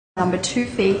Number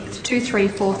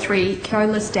 2343,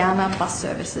 Keolis Downer Bus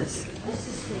Services.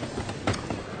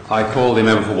 I call the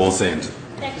member for Wallsend.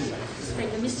 Thank you, Mr.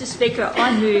 Speaker. Mr. Speaker,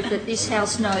 I move that this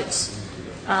House notes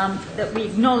that we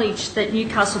acknowledge that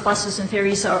Newcastle buses and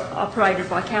ferries are operated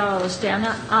by Keolis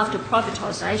Downer after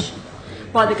privatisation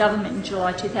by the government in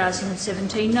July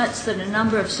 2017, notes that a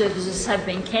number of services have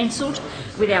been cancelled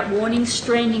without warning,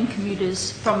 stranding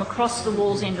commuters from across the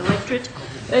Wallsend electorate,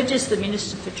 urges the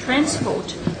Minister for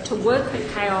Transport to work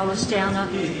with Keolis Downer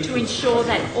to ensure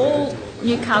that all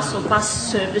Newcastle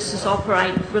bus services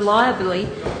operate reliably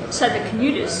so that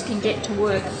commuters can get to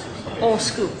work or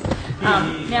school.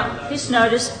 Now, this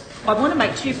notice, I want to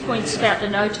make 2 points about the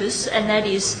notice, and that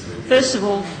is, first of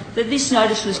all, that this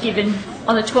notice was given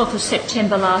on the 12th of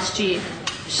September last year.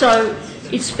 So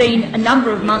it's been a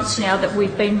number of months now that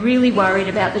we've been really worried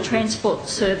about the transport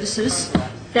services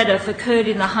that have occurred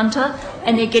in the Hunter,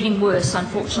 and they're getting worse,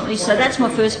 unfortunately. So that's my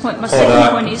first point. My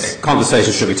second point is...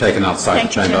 Conversation should be taken outside the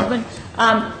chamber. Thank you,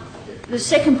 gentlemen. The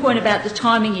second point about the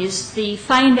timing is the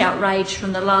feigned outrage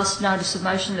from the last notice of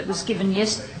motion that was given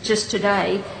just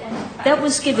today. That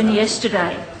was given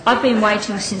yesterday. I've been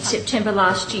waiting since September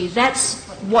last year. That's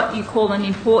what you call an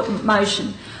important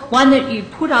motion, one that you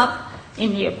put up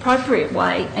in the appropriate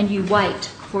way and you wait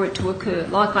for it to occur,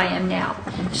 like I am now.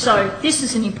 So this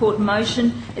is an important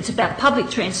motion. It's about public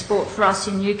transport for us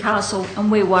in Newcastle, and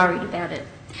we're worried about it.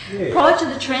 Prior to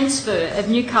the transfer of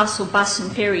Newcastle bus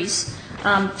and ferries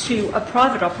to a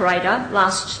private operator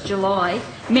last July,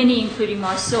 many, including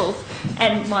myself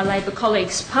and my Labor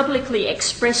colleagues, publicly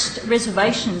expressed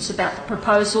reservations about the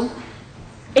proposal,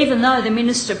 even though the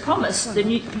Minister promised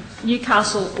the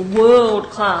Newcastle a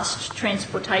world-class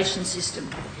transportation system.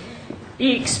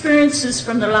 The experiences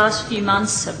from the last few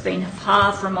months have been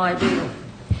far from ideal.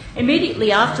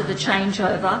 Immediately after the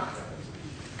changeover,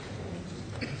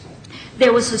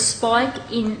 there was a spike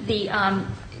in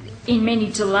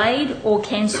many delayed or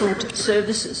cancelled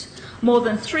services. More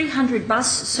than 300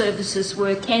 bus services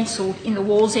were cancelled in the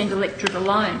Wallsend electorate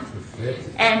alone,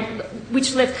 and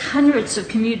which left hundreds of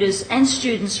commuters and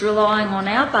students relying on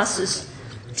our buses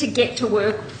to get to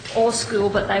work or school,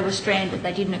 but they were stranded.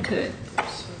 They didn't occur.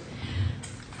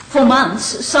 For months,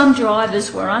 some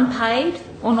drivers were unpaid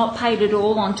or not paid at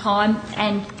all on time,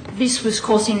 and this was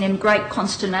causing them great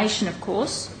consternation, of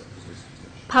course.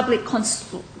 Public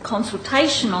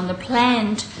consultation on the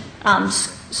planned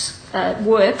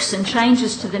works and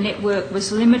changes to the network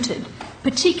was limited,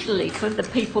 particularly for the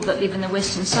people that live in the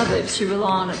western suburbs who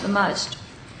rely on it the most.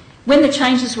 When the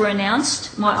changes were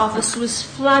announced, my office was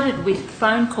flooded with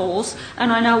phone calls,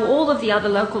 and I know all of the other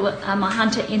local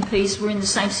Hunter MPs were in the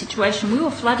same situation. We were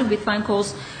flooded with phone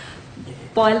calls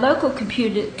by local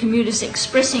commuters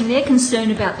expressing their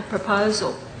concern about the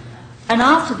proposal. And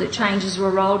after the changes were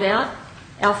rolled out,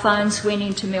 our phones went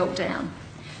into meltdown.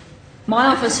 My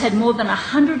office had more than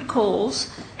 100 calls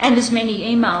and as many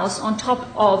emails on top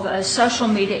of a social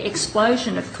media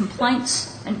explosion of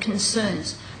complaints and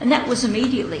concerns. And that was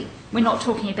immediately. We're not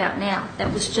talking about now.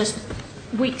 That was just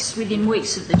weeks, within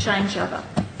weeks of the changeover.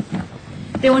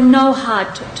 There were no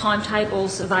hard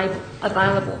timetables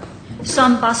available.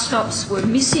 Some bus stops were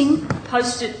missing,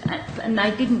 and they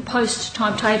didn't post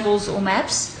timetables or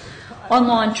maps.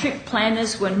 Online trip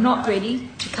planners were not ready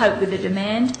to cope with the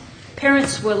demand.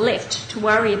 Parents were left to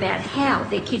worry about how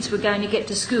their kids were going to get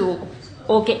to school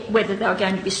or whether they were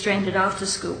going to be stranded after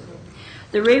school.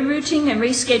 The rerouting and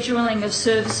rescheduling of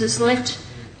services led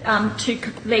to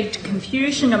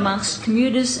confusion amongst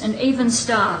commuters and even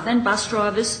staff and bus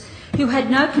drivers who had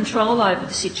no control over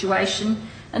the situation,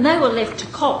 and they were left to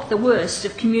cop the worst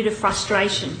of commuter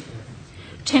frustration.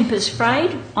 Tempers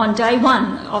frayed on day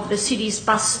one of the city's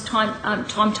bus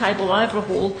timetable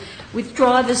overhaul, with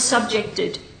drivers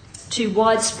subjected to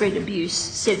widespread abuse,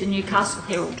 said the Newcastle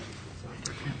Herald.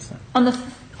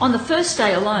 On the first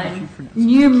day alone,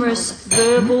 numerous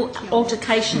verbal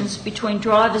altercations between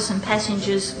drivers and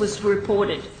passengers was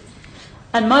reported.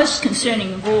 And most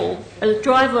concerning of all,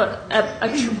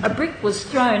 a brick was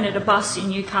thrown at a bus in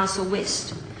Newcastle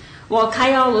West. While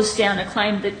Keolis Downer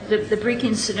claimed that the brick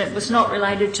incident was not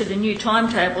related to the new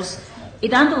timetables,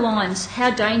 it underlines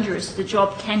how dangerous the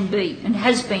job can be, and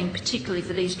has been particularly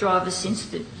for these drivers since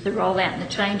the rollout and the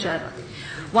changeover.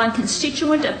 One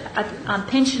constituent, a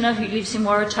pensioner who lives in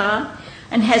Waratah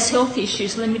and has health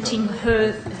issues limiting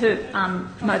her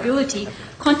mobility,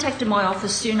 contacted my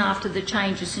office soon after the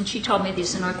changes, and she told me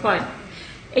this, and I quote,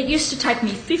 "It used to take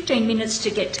me 15 minutes to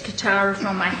get to Katara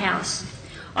from my house.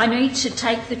 I need to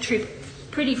take the trip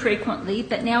pretty frequently,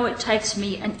 but now it takes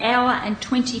me an hour and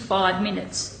 25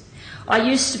 minutes. I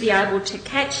used to be able to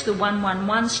catch the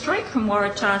 111 straight from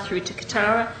Waratah through to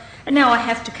Katara, and now I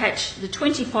have to catch the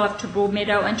 25 to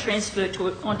Broadmeadow and transfer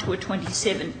onto a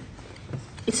 27.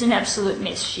 It's an absolute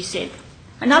mess, she said.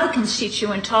 Another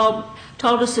constituent told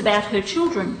us about her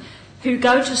children who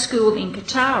go to school in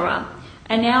Katara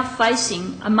are now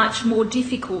facing a much more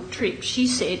difficult trip. She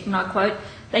said, and I quote,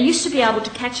 "They used to be able to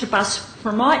catch a bus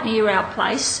from right near our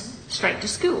place straight to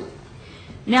school.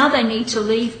 Now they need to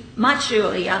leave much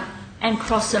earlier and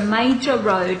cross a major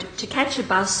road to catch a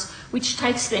bus which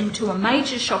takes them to a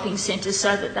major shopping centre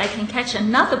so that they can catch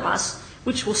another bus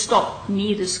which will stop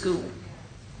near the school."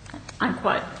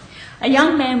 Unquote. A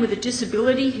young man with a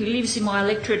disability who lives in my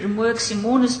electorate and works in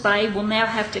Warners Bay will now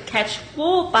have to catch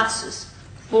four buses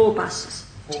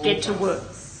to get to work.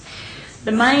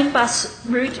 The main bus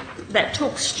route that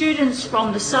took students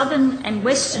from the southern and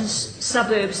western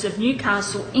suburbs of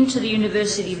Newcastle into the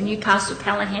University of Newcastle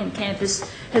Callaghan campus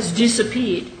has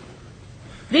disappeared.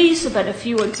 These are but a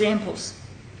few examples.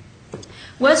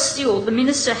 Worse still, the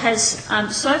Minister has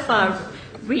so far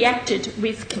reacted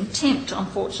with contempt,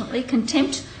 unfortunately,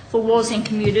 contempt for Wallsend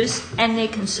commuters and their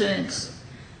concerns,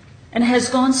 and has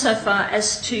gone so far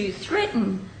as to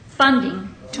threaten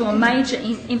funding to a major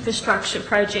infrastructure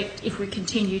project if we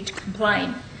continue to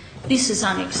complain. This is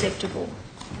unacceptable.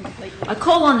 I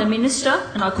call on the Minister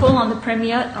and I call on the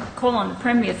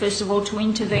Premier first of all to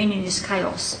intervene in this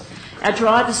chaos. Our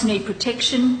drivers need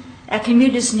protection, our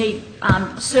commuters need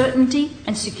certainty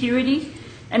and security,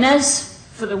 and as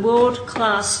for the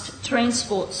world-class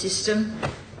transport system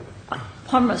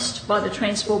promised by the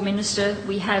Transport Minister,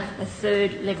 we have a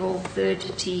third-level,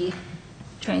 third-tier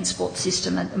transport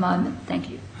system at the moment. Thank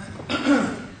you.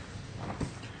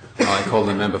 I call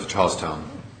the member for Charlestown.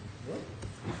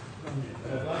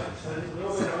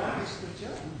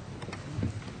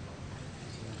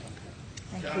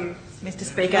 Thank you, Mr.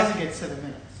 Speaker. Doesn't get 7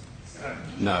 minutes.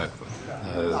 No,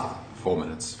 4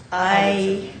 minutes.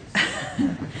 I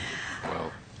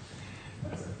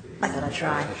Well, thought I'd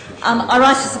try. I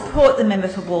rise to support the member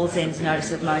for Wallsend's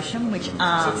notice of motion, which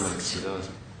asked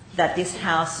that this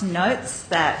House notes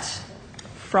that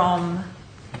from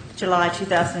July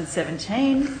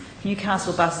 2017,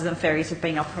 Newcastle buses and ferries have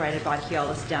been operated by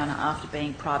Keolis Downer after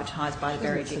being privatised by the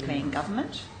Berejiklian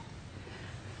government.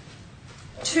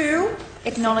 2,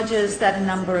 acknowledges that a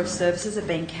number of services have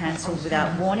been cancelled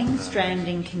without warning,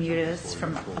 stranding commuters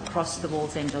from across the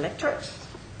Wallsend electorate.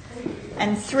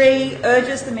 And 3,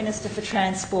 urges the Minister for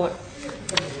Transport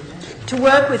to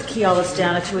work with Keolis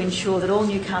Downer to ensure that all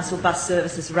Newcastle bus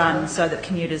services run so that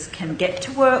commuters can get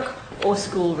to work or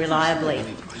school reliably.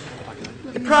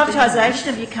 The privatisation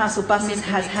of Newcastle buses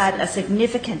has had a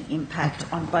significant impact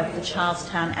on both the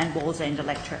Charlestown and Wallsend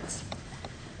electorates.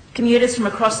 Commuters from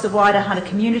across the wider Hunter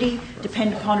community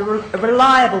depend upon a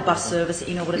reliable bus service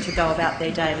in order to go about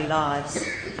their daily lives.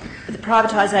 But the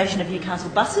privatisation of Newcastle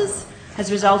buses has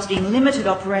resulted in limited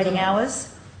operating hours,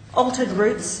 altered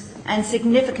routes and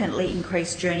significantly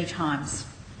increased journey times.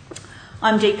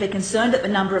 I'm deeply concerned at the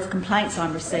number of complaints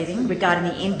I'm receiving regarding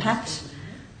the impact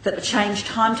that the changed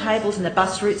timetables and the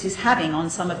bus routes is having on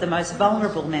some of the most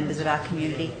vulnerable members of our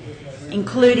community,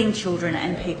 including children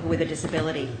and people with a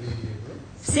disability.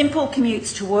 Simple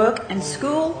commutes to work and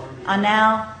school are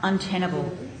now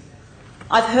untenable.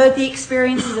 I've heard the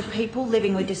experiences of people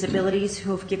living with disabilities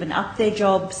who have given up their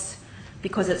jobs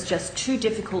because it's just too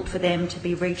difficult for them to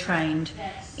be retrained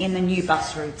in the new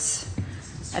bus routes.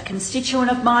 A constituent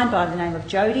of mine by the name of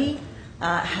Jodie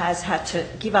has had to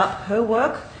give up her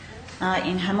work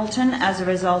in Hamilton as a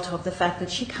result of the fact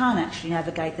that she can't actually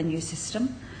navigate the new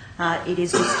system. It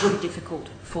is just too difficult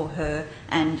for her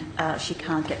and she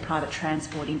can't get private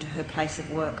transport into her place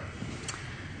of work.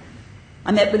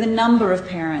 I met with a number of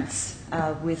parents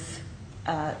with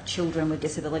children with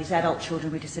disabilities, adult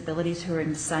children with disabilities who are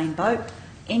in the same boat.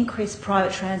 Increased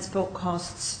private transport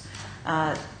costs,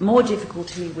 more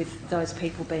difficulty with those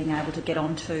people being able to get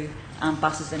onto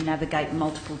buses and navigate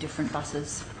multiple different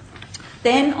buses.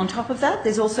 Then, on top of that,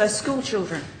 there's also school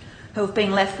children who have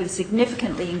been left with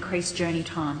significantly increased journey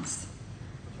times.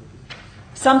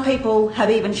 Some people have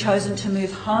even chosen to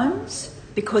move homes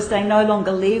because they no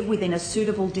longer live within a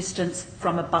suitable distance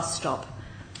from a bus stop.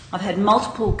 I've had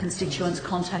multiple constituents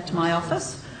contact my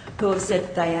office who have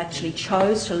said they actually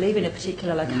chose to live in a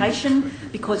particular location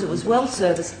because it was well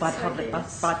serviced by a public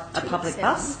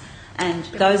bus, and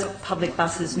those public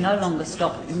buses no longer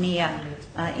stop near,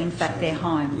 in fact, their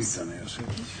homes.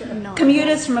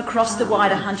 Commuters from across the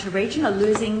wider Hunter region are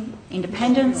losing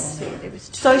independence,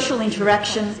 social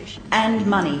interaction and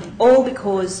money, all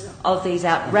because of these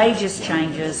outrageous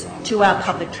changes to our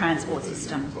public transport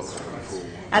system.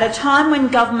 At a time when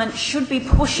government should be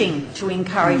pushing to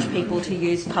encourage people to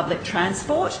use public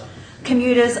transport,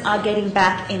 commuters are getting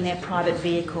back in their private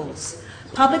vehicles.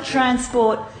 Public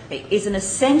transport is an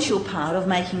essential part of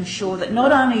making sure that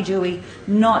not only do we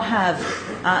not have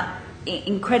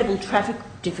incredible traffic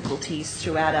difficulties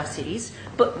throughout our cities,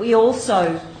 but we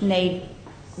also need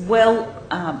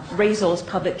well-resourced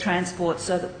public transport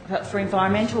for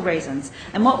environmental reasons.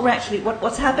 And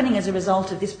what's happening as a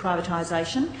result of this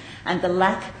privatisation and the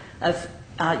lack of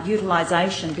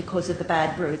utilisation because of the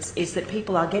bad routes is that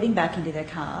people are getting back into their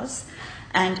cars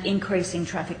and increasing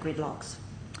traffic gridlocks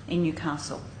in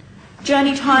Newcastle.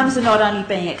 Journey times are not only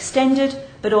being extended,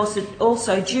 but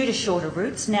also due to shorter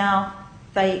routes. Now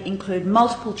they include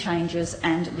multiple changes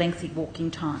and lengthy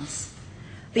walking times.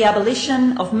 The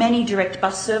abolition of many direct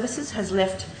bus services has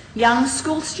left young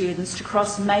school students to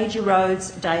cross major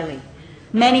roads daily.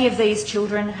 Many of these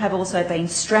children have also been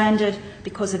stranded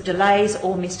because of delays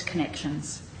or missed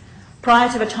connections. Prior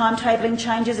to the timetabling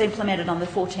changes implemented on the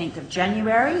 14th of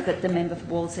January that the member for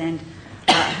Wallsend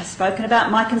has spoken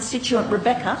about, my constituent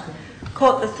Rebecca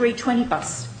caught the 3:20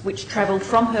 bus, which travelled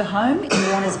from her home in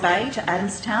Warners Bay to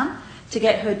Adamstown to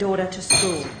get her daughter to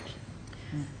school.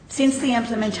 Since the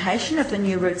implementation of the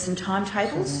new routes and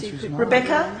timetables,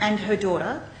 Rebecca and her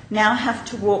daughter now have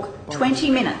to walk 20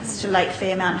 minutes to Lake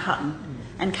Fairmount Hutton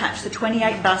and catch the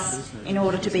 28 bus in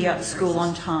order to be at school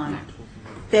on time.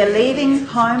 They're leaving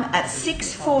home at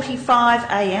 6:45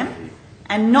 a.m.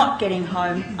 and not getting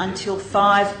home until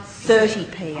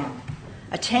 5:30 p.m.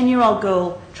 A 10-year-old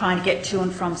girl trying to get to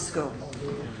and from school.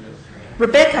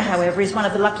 Rebecca, however, is one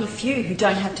of the lucky few who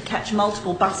don't have to catch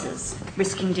multiple buses,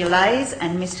 risking delays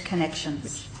and missed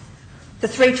connections. The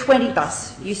 3:20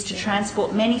 bus used to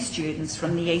transport many students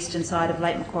from the eastern side of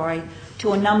Lake Macquarie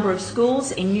to a number of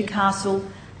schools in Newcastle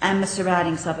and the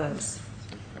surrounding suburbs.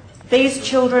 These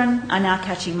children are now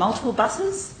catching multiple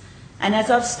buses, and as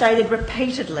I've stated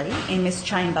repeatedly in this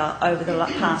chamber over the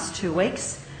past 2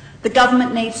 weeks, the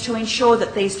government needs to ensure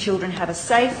that these children have a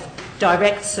safe,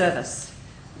 direct service.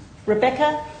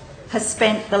 Rebecca has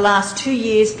spent the last 2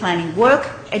 years planning work,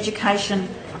 education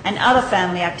and other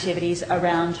family activities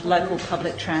around local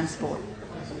public transport.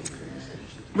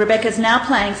 Rebecca's now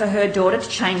planning for her daughter to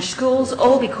change schools,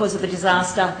 all because of the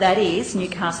disaster that is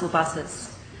Newcastle buses.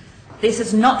 This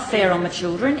is not fair on the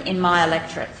children in my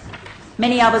electorate.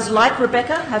 Many others like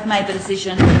Rebecca have made the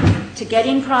decision to get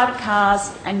in private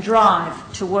cars and drive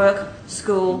to work,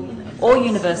 school or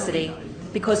university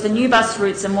because the new bus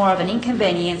routes are more of an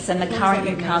inconvenience than the current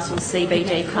Newcastle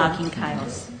CBD parking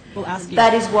chaos.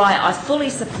 That is why I fully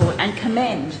support and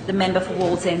commend the member for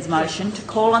Wallsend's motion to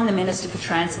call on the Minister for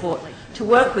Transport to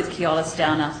work with Keolis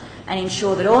Downer and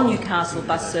ensure that all Newcastle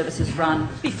bus services run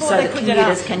so that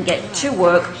commuters can get to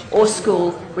work or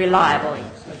school reliably.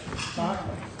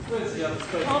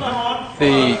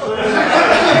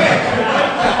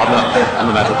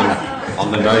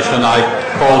 On the motion, I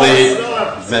call the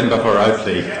member for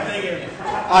Oakley.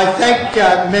 I thank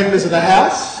members of the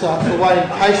House for waiting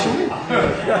patiently.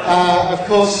 Of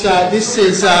course, this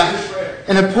is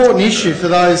an important issue for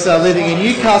those living in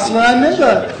Newcastle. And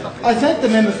I thank the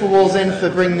member for Wallsend for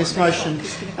bringing this motion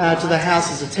to the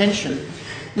House's attention.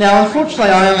 Now,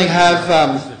 unfortunately, I only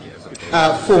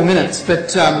have 4 minutes,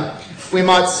 but we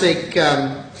might seek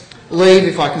leave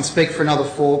if I can speak for another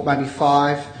 4, maybe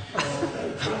 5,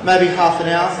 maybe half an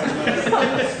hour.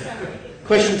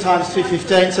 Question time is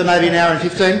 2:15, so maybe an hour and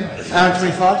 15, hour and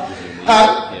 25.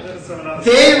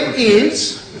 There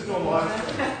is,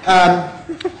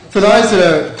 for those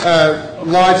that are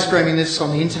live streaming this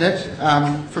on the internet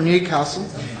from Newcastle,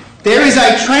 there is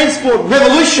a transport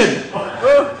revolution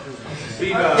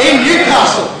in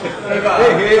Newcastle,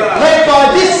 led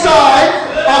by this side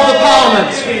of the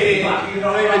Parliament.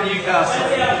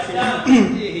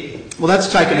 Well, that's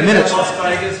taken a minute.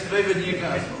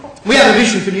 We have a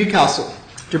vision for Newcastle,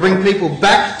 to bring people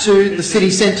back to the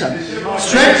city centre,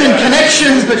 strengthen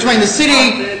connections between the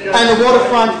city and the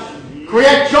waterfront,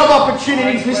 create job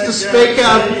opportunities, Mr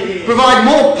Speaker, provide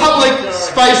more public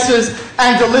spaces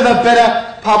and deliver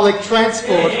better public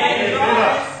transport.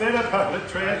 Better public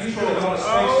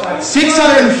transport.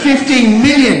 650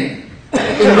 million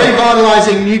in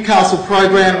revitalising Newcastle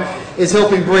program is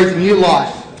helping breathe new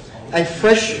life, a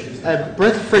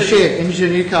breath of fresh air into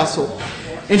Newcastle.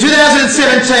 In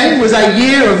 2017 was a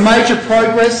year of major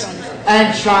progress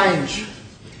and change.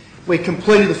 We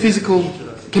completed the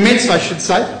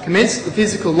commenced the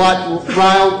physical light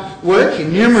rail work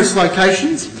in numerous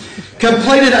locations,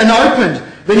 completed and opened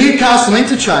the Newcastle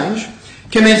interchange,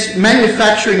 commenced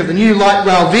manufacturing of the new light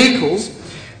rail vehicles,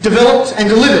 developed and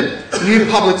delivered new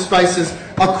public spaces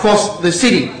across the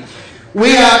city.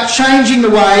 We are changing the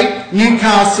way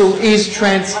Newcastle is.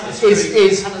 Hunter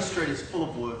Street is full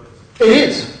of workers. It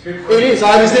is. It is.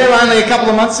 I was there only a couple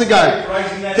of months ago.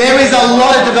 There is a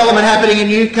lot of development happening in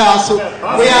Newcastle.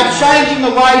 We are changing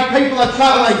the way people are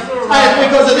travelling. And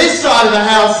it's because of this side of the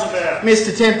house,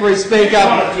 Mr. Temporary Speaker,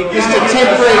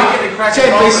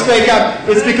 Temporary Speaker,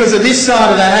 it's because of this side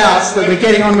of the house that we're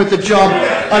getting on with the job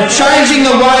of changing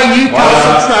the way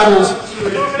Newcastle travels.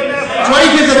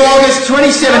 25th of August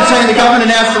 2017, the government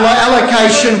announced the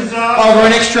allocation of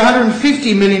an extra $150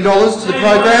 million to the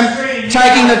program,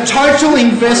 taking the total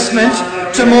investment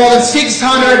to more than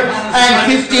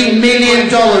 $650 million.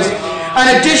 An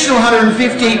additional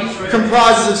 150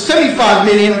 comprises of 75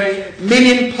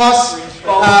 million plus,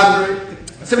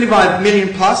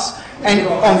 and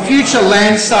on future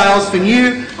land sales for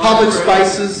new public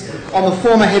spaces on the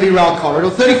former heavy rail corridor,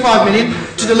 35 million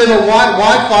to deliver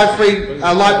Wi-Fi free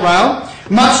light rail,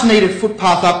 much needed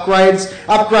footpath upgrades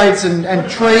and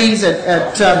trees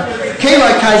at key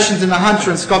locations in the Hunter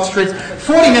and Scott Streets,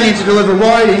 40 million to deliver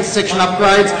road intersection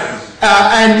upgrades,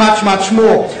 and much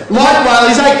more. Light rail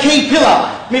is a key pillar,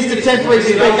 Mr. Temporary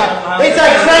Speaker. It's a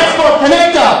transport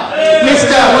connector,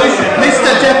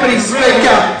 Mr. Deputy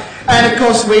Speaker. And of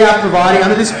course we are providing,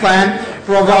 under this plan,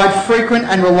 provide frequent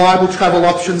and reliable travel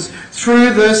options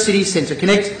through the city centre,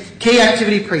 connect key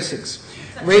activity precincts,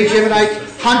 rejuvenate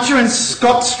Hunter and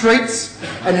Scott Streets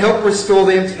and help restore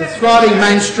them to the thriving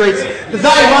main streets that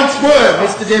they once were,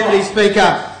 Mr. Deputy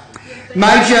Speaker.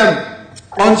 Major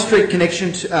on-street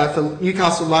connection for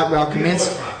Newcastle Light Rail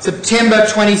commenced September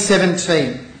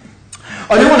 2017.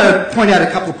 I do want to point out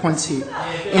a couple of points here.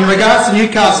 In regards to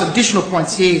Newcastle, additional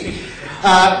points here.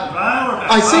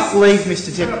 I seek leave,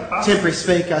 Mr. Temporary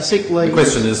Speaker. I seek leave. The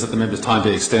question is that the member's time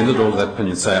be extended. All of that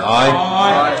opinion say aye.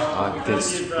 Aye.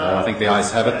 Against, I think the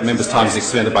ayes have it. The member's time is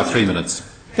extended by 3 minutes.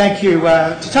 Thank you.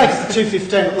 To take us to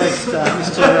 2:15 at least,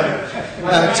 Mr.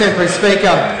 Temporary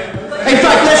Speaker. In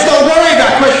fact, let's not worry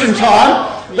about question time.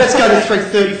 Let's go to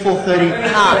 3:30, 4:30.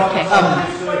 Okay.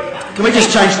 Can we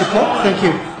just change the clock? Thank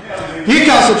you.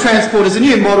 Newcastle Transport is a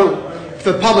new model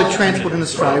for public transport in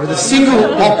Australia, with a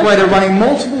single operator running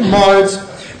multiple modes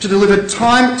to deliver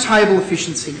timetable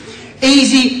efficiency,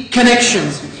 easy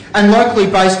connections and locally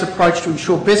based approach to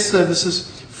ensure best services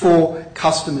for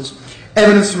customers.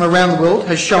 Evidence from around the world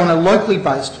has shown a locally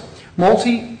based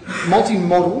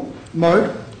multi-modal mode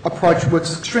approach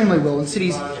works extremely well in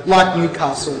cities like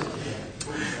Newcastle.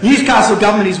 Newcastle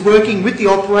Government is working with the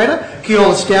operator,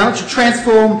 Keolis, to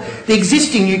transform the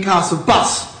existing Newcastle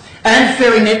bus and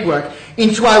ferry network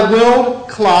into a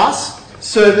world-class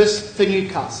service for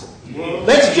Newcastle.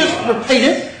 Let's just repeat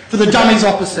it for the dummies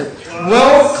opposite.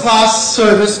 World-class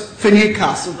service for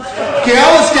Newcastle.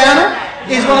 Keolis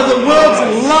is one of the world's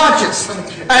largest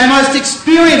and most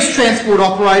experienced transport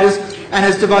operators and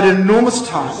has devoted enormous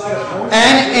time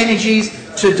and energies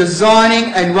to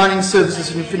designing and running services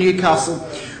for Newcastle.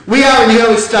 We are in the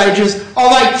early stages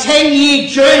of a 10-year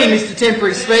journey, Mr.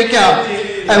 Temporary Speaker,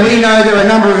 and we know there are a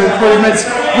number of improvements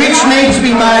which need to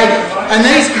be made, and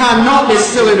these cannot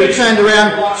necessarily be turned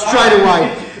around straight away.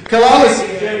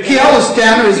 Keolis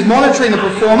Downer is monitoring the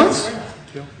performance.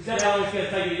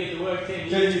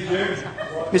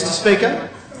 Mr. Speaker,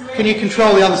 can you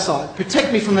control the other side?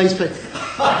 Protect me from these people.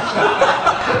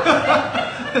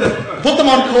 Put them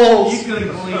on calls.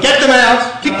 Get them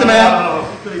out. Kick them out.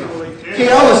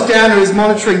 Keolis Downer is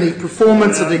monitoring the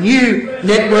performance of the new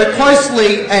network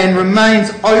closely and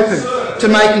remains open to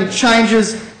making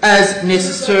changes as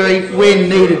necessary when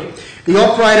needed. The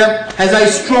operator has a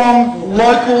strong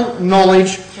local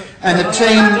knowledge and the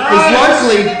team is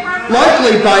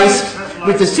locally based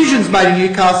with decisions made in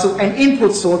Newcastle and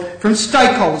input sought from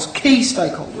stakeholders, key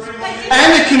stakeholders,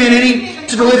 and the community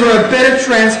to deliver a better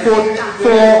transport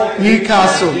for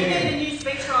Newcastle.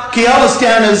 Keolis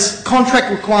Downer's contract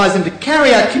requires them to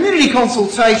carry out community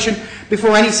consultation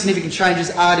before any significant changes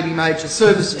are to be made to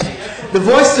services. The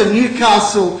Voice of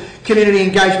Newcastle Community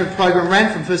Engagement Program ran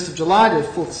from 1st of July to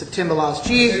 4th September last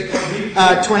year,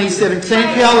 2017.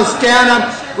 Keolis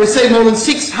Downer received more than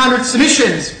 600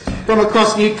 submissions from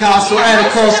across Newcastle and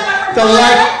across the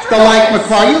Lake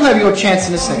Macquarie. You'll have your chance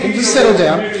in a second. Just settle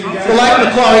down. The Lake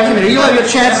Macquarie community. You'll have your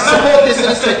chance to support this in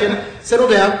a second. Settle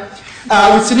down.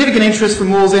 With significant interest from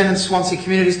Wallsend and Swansea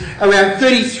communities, around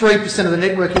 33% of the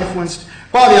network influenced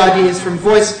by the ideas from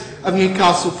Voice of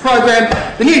Newcastle program.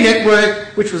 The new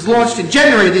network, which was launched in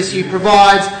January this year,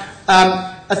 provides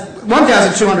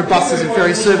 1,200 buses and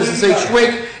ferry services each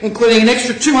week, including an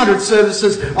extra 200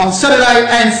 services on Saturday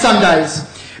and Sundays.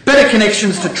 Better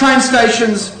connections to train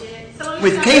stations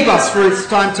with key bus routes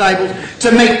timetables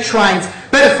to meet trains.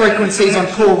 better frequencies on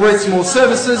core routes, more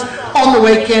services on the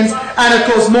weekends, and of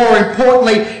course, more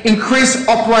importantly, increase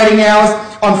operating hours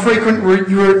on frequent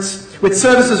routes, with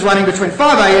services running between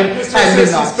 5 a.m. and midnight.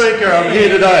 Mr. Speaker, I'm here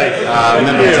today.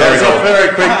 Member for That's Terrigal. off very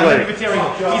quickly.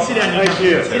 Thank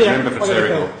you. Member for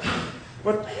Terrigal.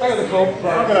 I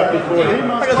got up before him.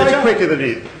 I was way quicker than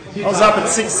him. I was up at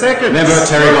 6 seconds. Member for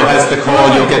Terrigal has the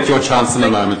call. You'll get your chance in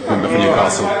a moment, Member for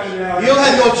Newcastle. You'll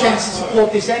have your chance to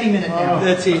support this any minute now.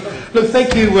 That's it. Look,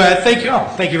 thank you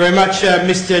very much,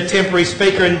 Mr. Temporary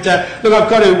Speaker. And look, I've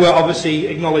got to obviously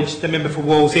acknowledge the member for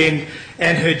Wallsend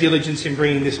and her diligence in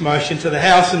bringing this motion to the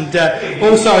House, and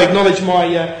also acknowledge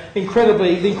my incredible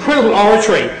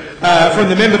oratory from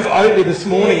the member for Oatley this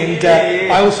morning. And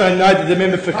I also know that the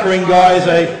member for Ku-ring-gai is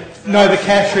a Nova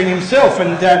Casherin himself,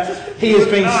 and he has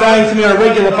been saying to me on a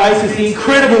regular basis the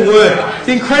incredible work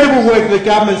the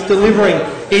government's delivering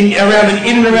in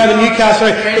and around the Newcastle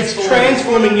area. It's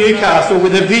transforming Newcastle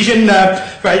with a vision,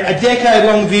 a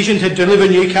decade-long vision to deliver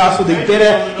Newcastle the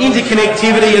better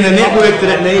interconnectivity and the network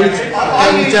that it needs.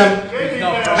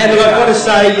 And look, I've got to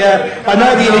say, I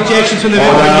know the interjections from the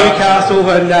member of Newcastle,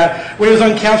 and when he was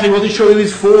on council, he wasn't sure he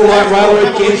was for light rail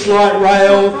or against light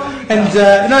rail. And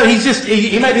no, he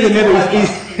may be the member.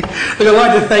 Look, I'd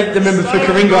like to thank the member for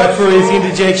Ku-ring-gai for his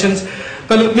interjections.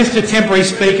 But look, Mr. Temporary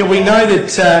Speaker, we know that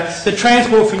the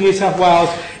Transport for New South Wales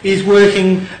is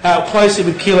working closely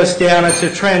with Keolis Downer to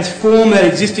transform that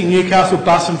existing Newcastle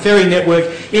bus and ferry network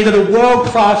into the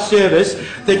world-class service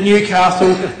that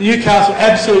Newcastle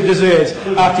absolutely deserves.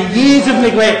 After years of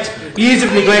neglect,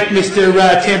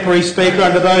 Mr. Temporary Speaker,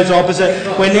 under those opposite,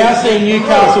 we're now seeing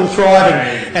Newcastle thriving,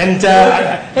 and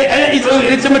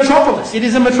it's a metropolis. It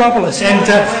is a metropolis, and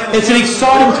it's an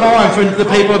exciting time for the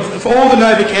people, for all the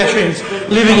Nova Casherins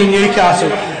living in Newcastle.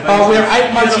 We're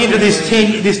 8 months into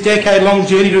this decade-long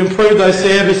journey to improve those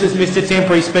services, Mr.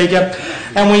 Temporary Speaker,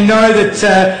 and we know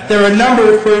that there are a number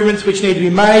of improvements which need to be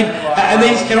made, and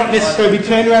these cannot necessarily be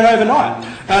turned around overnight.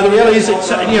 The reality is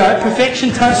that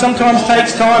perfection sometimes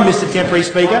takes time, Mr. Temporary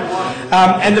Speaker,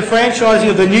 and the franchising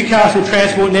of the Newcastle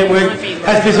Transport Network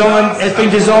has been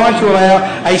designed to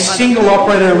allow a single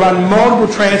operator to run multiple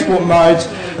transport modes,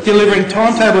 delivering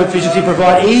timetable efficiency,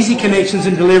 provide easy connections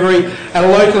and delivery, and a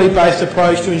locally based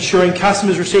approach to ensuring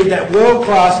customers receive that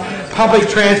world-class public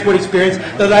transport experience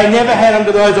that they never had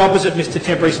under those opposite, Mr.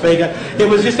 Temporary Speaker. It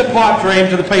was just a pipe dream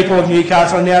to the people of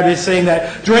Newcastle, and now they're seeing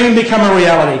that dream become a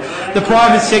reality. The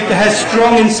private sector has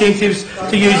strong incentives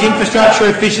to use infrastructure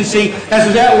efficiency, as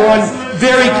was outlined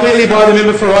very clearly by the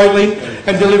member for Oatley,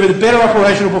 and deliver the better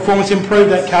operational performance, improve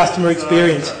that customer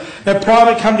experience. Now,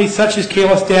 private companies such as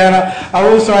Keolis Downer are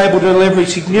also able to leverage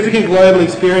significant global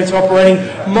experience operating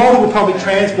multiple public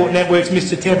transport networks,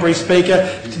 Mr. Temporary Speaker,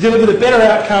 to deliver the better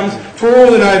outcomes for all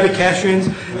the Nova Casherins.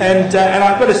 And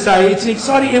I've got to say, it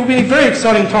will be a very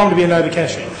exciting time to be a Nova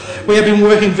Casherin. We have been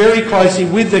working very closely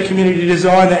with the community to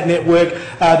design that network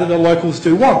that the locals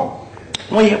do want.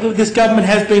 This government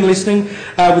has been listening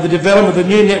with the development of the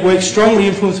new network, strongly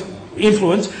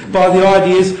influenced by the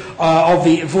ideas of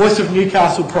the Voice of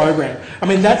Newcastle program. I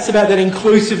mean, that's about that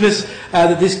inclusiveness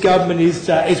that this government is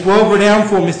well renowned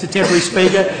for, Mr. Temporary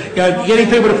Speaker. Getting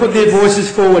people to put their voices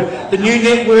forward. The new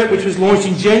network, which was launched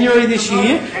in January this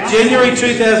year, January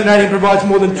 2018, provides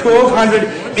more than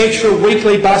 1,200 extra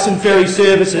weekly bus and ferry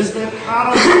services.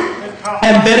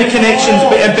 And better connections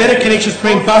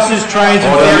between buses, trains,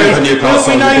 and ferries. Look,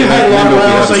 we know you hate light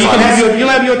rail, so you'll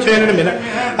have your turn in a minute.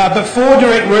 But 4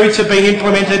 direct routes have been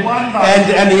implemented,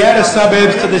 and the outer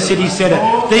suburbs to the city centre.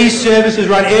 These services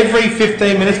run every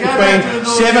 15 minutes between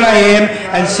 7 a.m.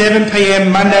 and 7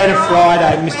 p.m. Monday to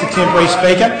Friday, Mr. Temporary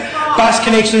Speaker. Bus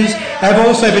connections have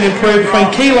also been improved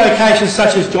between key locations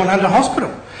such as John Hunter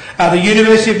Hospital, the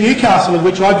University of Newcastle, of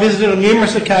which I visited on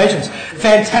numerous occasions.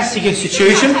 Fantastic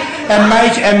institution,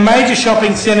 and major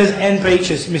shopping centres and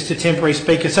beaches, Mr. Temporary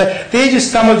Speaker. So they're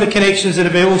just some of the connections that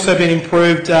have also been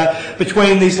improved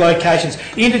between these locations.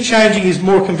 Interchanging is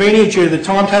more convenient due to the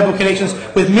timetable connections,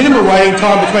 with minimal waiting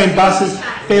time between buses,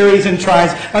 ferries and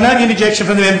trains. I know the interjection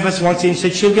from the member for Swansea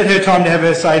said she'll get her time to have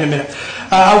her say in a minute.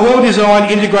 A well-designed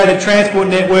integrated transport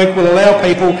network will allow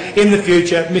people in the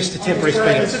future, Mr. Temporary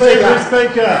Speaker. Mr.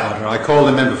 Speaker. I call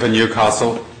the member for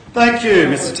Newcastle. Thank you,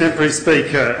 Mr. Temporary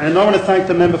Speaker, and I want to thank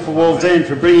the member for Wallsend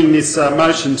for bringing this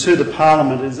motion to the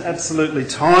Parliament. It is absolutely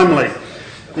timely.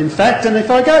 In fact, and if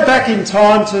I go back in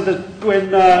time to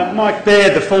when Mike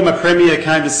Baird, the former Premier,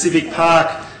 came to Civic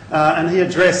Park and he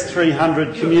addressed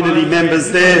 300 community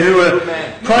members there who were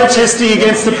protesting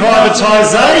against the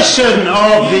privatisation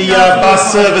of the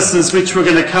bus services which were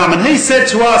going to come, and he said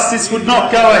to us this would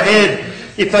not go ahead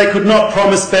if they could not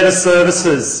promise better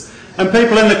services. And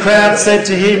people in the crowd said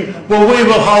to him, well, we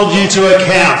will hold you to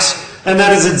account. And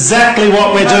that is exactly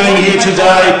what we're doing here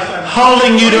today,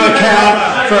 holding you to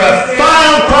account for a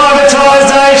failed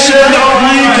privatisation of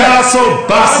Newcastle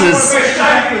buses.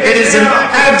 It is an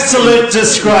absolute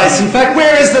disgrace. In fact,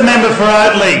 where is the member for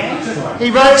Oatley? He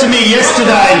wrote to me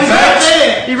yesterday, in fact.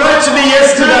 He wrote to me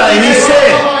yesterday and he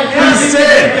said,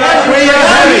 we are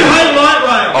having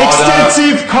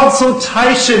extensive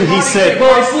consultation, he said.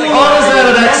 Well, I was out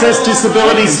at Access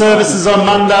Disability Services on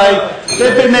Monday.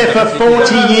 They've been there for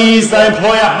 40 years. They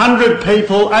employ 100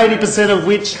 people, 80% of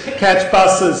which catch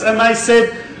buses. And they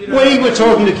said, we were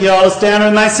talking to Keolis Downer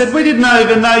and they said, we didn't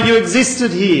even know you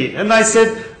existed here. And they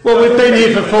said, well, we've been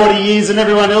here for 40 years and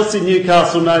everyone else in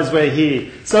Newcastle knows we're here.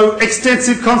 So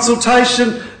extensive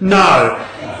consultation? No.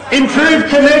 Improved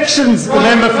connections, the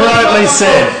member for Oatley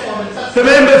said. The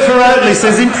member for Oatley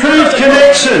says improved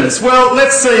connections. Well,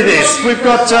 let's see this. We've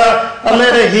got a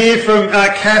letter here from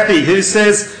Kathy who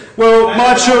says, well,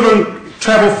 my children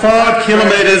travel 5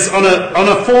 kilometres on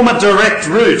a former direct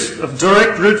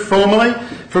route formerly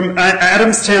from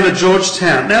Adamstown to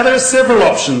Georgetown. Now, there are several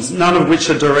options, none of which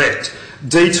are direct.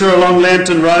 Detour along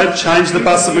Lambton Road, change the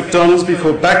bus at McDonald's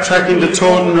before backtracking to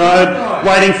Taunton Road,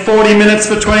 waiting 40 minutes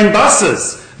between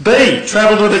buses. B,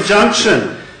 travel to the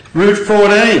junction, Route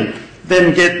 14,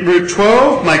 then get Route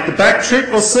 12, make the back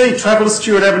trip, or C, travel to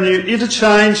Stewart Avenue,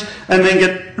 interchange, and then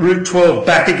get Route 12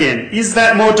 back again. Is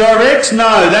that more direct?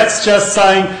 No, that's just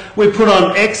saying we put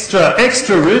on extra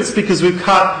routes because we've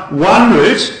cut one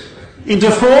route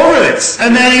into 4 routes,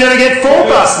 and now you've got to get 4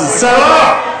 buses. So,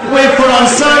 we've put on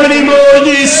so many more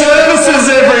new services,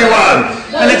 everyone.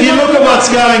 And if you look at what's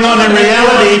going on in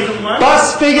reality,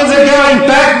 bus figures are going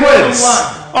backwards.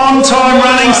 On-time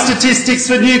running statistics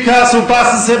for Newcastle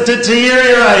buses have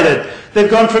deteriorated. They've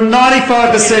gone from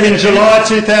 95% in July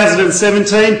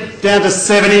 2017 down to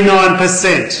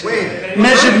 79%.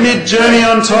 Measured mid-journey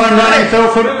on-time running fell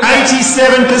from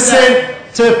 87%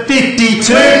 to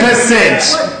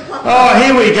 52%. Oh,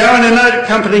 here we go, and a note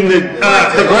accompanying the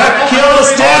graph.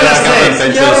 Keolis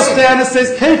Downer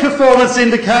says key performance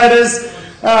indicators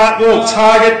will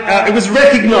target. It was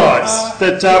recognised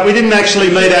that we didn't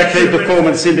actually meet our key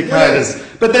performance indicators,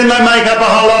 but then they make up a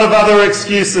whole lot of other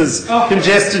excuses: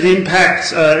 congested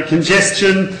impact,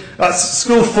 congestion,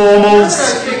 school formals.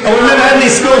 Oh, we've never had any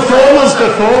school formals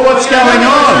before. What's going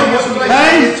on?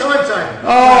 Hey?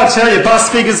 Oh, I tell you,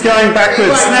 bus figures going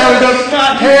backwards. Now we've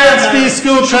got parents fear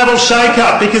school travel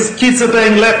shake-up because kids are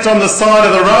being left on the side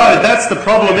of the road. That's the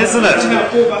problem, isn't it?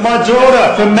 My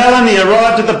daughter from Melanie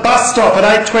arrived at the bus stop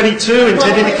at 8:22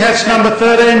 intending to catch number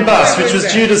 13 bus, which was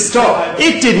due to stop.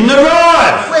 It didn't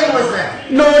arrive. When was that?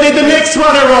 Nor did the next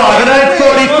one arrive at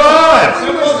 8:45.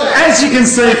 As you can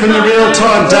see from the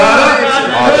real-time data,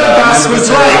 her bus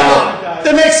was late.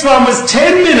 The next one was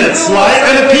 10 minutes late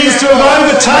and appears to have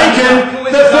overtaken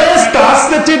the first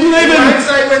bus that didn't even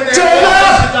turn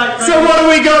up. So what have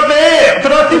we got there?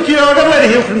 But I think, I've got a letter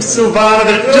here from Silvana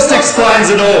that just explains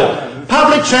it all.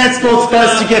 Public transport's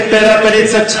supposed to get better, but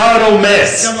it's a total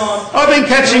mess. I've been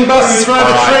catching buses for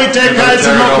over 3 decades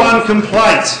and not one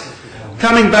complaint.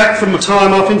 Coming back from a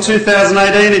time off in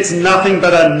 2018, it's nothing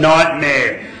but a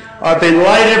nightmare. I've been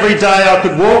late every day. I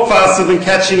could walk faster than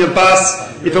catching a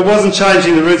bus. If it wasn't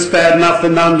changing the routes bad enough, the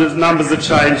numbers have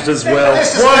changed as well.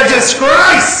 What a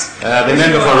disgrace! The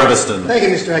member for Riverstone. Thank you,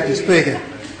 Mr Acting Speaker.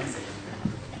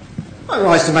 I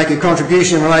rise to make a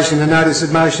contribution in relation to notice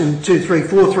of motion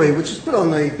 2343, which was put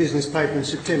on the business paper in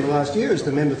September last year, as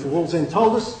the member for Wallsend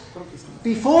told us,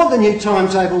 before the new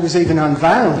timetable was even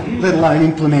unveiled, let alone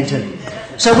implemented.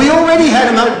 So we already had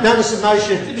a notice of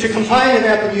motion to complain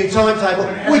about the new timetable,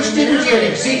 which didn't yet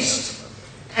exist.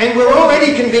 And we're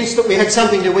already convinced that we had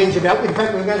something to whinge about. In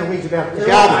fact, we're going to whinge about it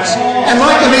regardless. And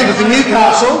like the member for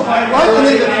Newcastle,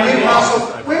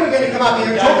 we were going to come up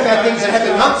here and talk about things that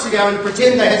happened months ago and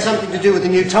pretend they had something to do with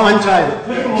the new timetable.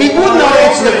 He would not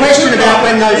answer the question about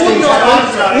when those things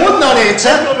happened. Would not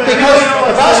answer, because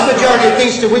the vast majority of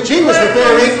things to which he was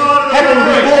referring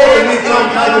happened before the new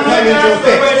timetable came into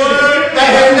effect. They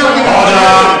had nothing to do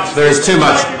with it. There is too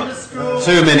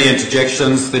many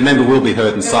interjections. The member will be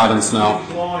heard in silence now.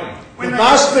 The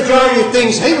vast majority of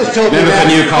things he was talking about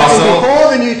happened before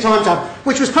the new timetable,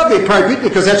 which was probably appropriate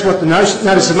because that's what the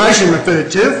notice of motion referred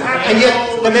to, and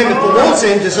yet the member for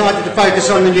Wallsend decided to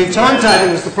focus on the new timetable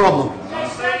was the problem.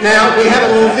 Now, we have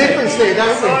a little difference there,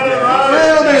 don't we?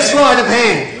 Well, there's a sleight of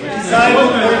hand.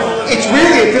 It's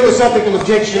really a philosophical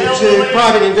objection to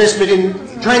private investment in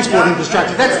transport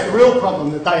infrastructure. That's the real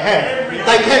problem that they have.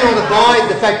 They cannot abide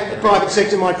the fact that the private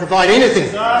sector might provide anything.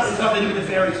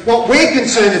 What we're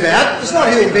concerned about is not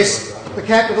who invests the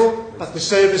capital, but the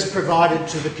service provided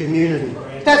to the community.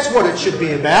 That's what it should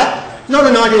be about. Not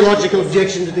an ideological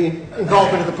objection to the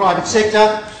involvement of the private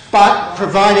sector, but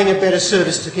providing a better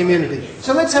service to the community.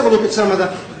 So let's have a look at some of the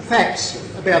facts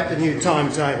about the new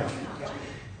timetable.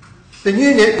 The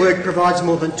new network provides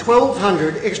more than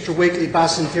 1,200 extra weekly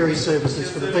bus and ferry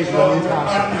services for the people of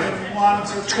Newcastle.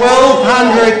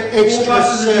 1,200 extra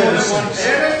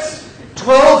services.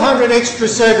 1,200 extra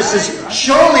services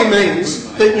surely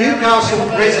means that Newcastle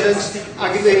residents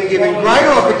are being given greater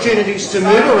opportunities to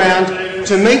move around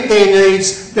to meet their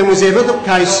needs than was ever the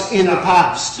case in the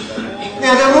past.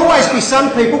 Now, there will always be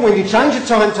some people, when you change a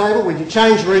timetable, when you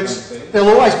change routes, there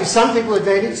will always be some people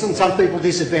advantaged and some people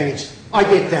disadvantaged. I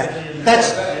get that.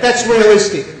 That's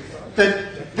realistic.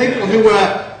 That people who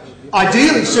were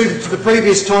ideally suited to the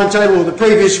previous timetable or the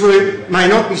previous route may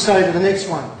not be so to the next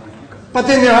one. But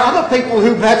then there are other people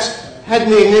who perhaps had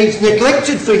their needs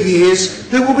neglected for years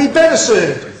who will be better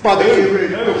served by the new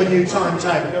route or the new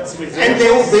timetable. And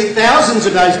there will be thousands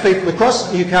of those people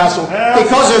across Newcastle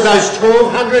because of those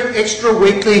 1,200 extra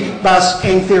weekly bus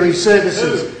and ferry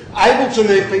services, able to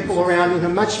move people around in a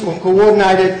much more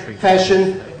coordinated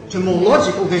fashion to more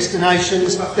logical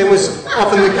destinations than was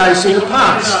often the case in the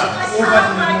past.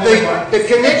 The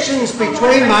connections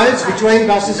between modes, between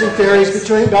buses and ferries,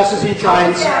 between buses and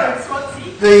trains,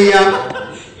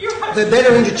 the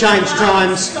better interchange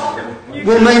times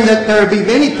will mean that there will be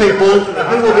many people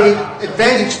who will be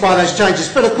advantaged by those changes.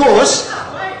 But of course,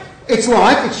 it's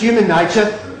life, it's human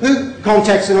nature. Who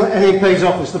contacts an MP's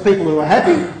office? The people who are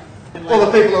happy or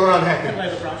the people who are unhappy?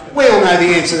 We all know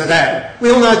the answer to that. We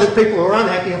all know that people who are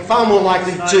unhappy are far more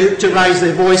likely to raise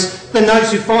their voice than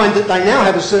those who find that they now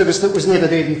have a service that was never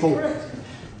there before.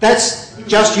 That's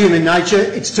just human nature.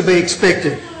 It's to be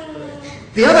expected.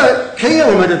 The other key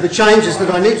element of the changes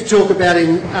that I need to talk about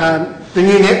in the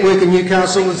new network in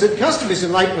Newcastle is that customers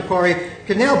in Lake Macquarie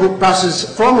can now book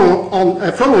buses from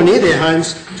or near their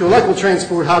homes to a local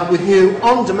transport hub with new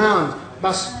on-demand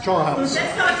bus trials,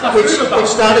 which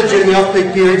started during the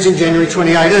off-peak periods in January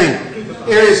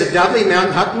 2018. Areas of Dudley,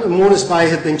 Mount Hutton and Warners Bay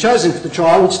have been chosen for the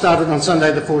trial, which started on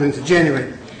Sunday the 14th of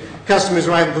January. Customers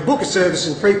are able to book a service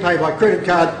and prepay by credit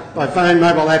card, by phone,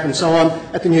 mobile app and so on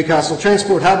at the Newcastle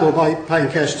Transport Hub or by paying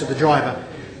cash to the driver.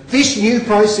 This new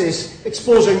process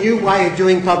explores a new way of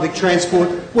doing public transport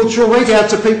which will reach out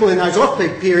to people in those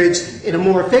off-peak periods in a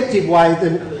more effective way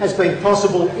than has been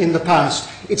possible in the past.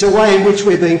 It's a way in which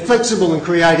we're being flexible and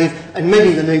creative and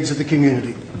meeting the needs of the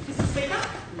community.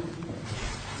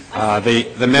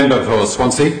 The member for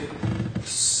Swansea.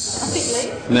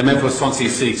 The member for Swansea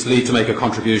seeks leave to make a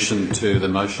contribution to the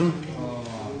motion.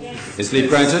 Is leave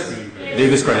granted?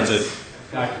 Leave is granted.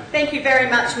 Thank you very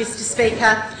much, Mr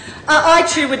Speaker. I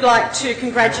too would like to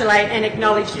congratulate and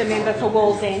acknowledge the member for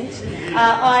Wallsend.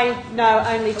 I know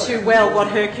only too well what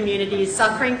her community is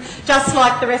suffering, just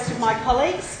like the rest of my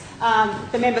colleagues,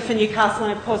 the member for Newcastle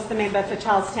and of course the member for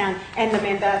Charlestown and the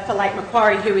member for Lake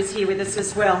Macquarie who is here with us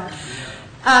as well.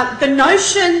 The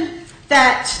notion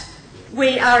that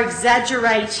we are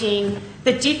exaggerating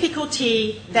the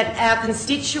difficulty that our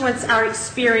constituents are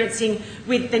experiencing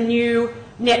with the new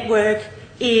network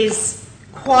is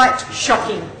quite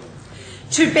shocking.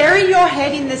 To bury your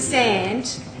head in the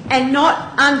sand and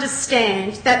not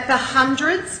understand that the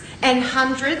hundreds and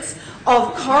hundreds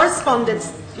of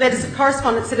letters of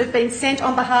correspondence that have been sent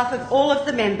on behalf of all of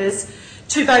the members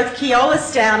to both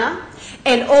Keolis Downer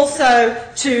and also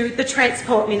to the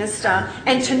Transport Minister,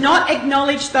 and to not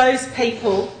acknowledge those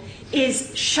people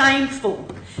is shameful,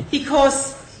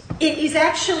 because it is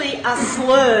actually a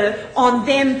slur on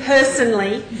them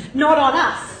personally, not on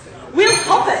us. We'll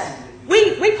cop it.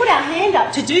 We put our hand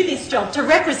up to do this job, to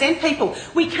represent people.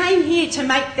 We came here to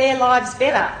make their lives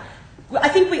better. I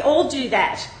think we all do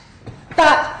that.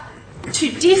 But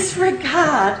to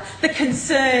disregard the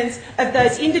concerns of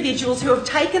those individuals who have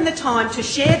taken the time to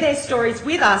share their stories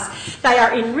with us, they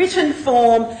are in written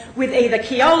form with either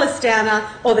Keolis Downer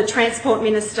or the Transport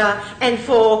Minister, and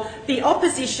for the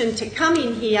opposition to come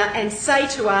in here and say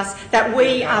to us that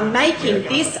we are making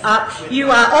this up,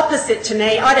 you are opposite to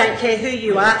me, I don't care who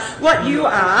you are. What you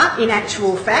are, in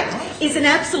actual fact, is an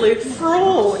absolute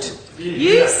fraud.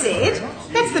 You said,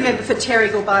 that's the member for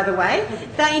Terrigal, by the way,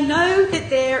 they know that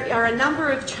there are a number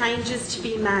of changes to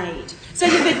be made. So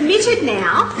you've admitted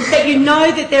now that you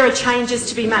know that there are changes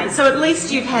to be made. So at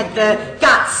least you've had the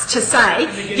guts to say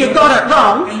you got it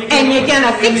wrong and you're going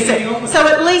to fix it. So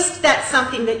at least that's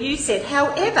something that you said.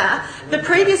 However, the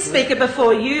previous speaker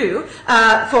before you,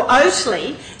 for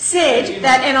Oatley, said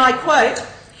that, and I quote,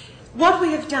 what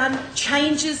we have done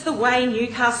changes the way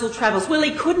Newcastle travels. Well,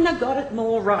 he couldn't have got it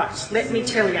more right, let me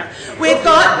tell you. We've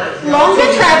got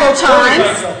longer travel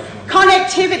times,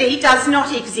 connectivity does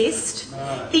not exist,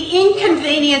 the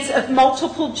inconvenience of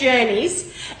multiple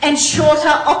journeys and shorter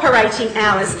operating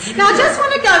hours. Now, I just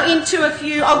want to go into a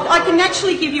few. I can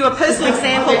actually give you a personal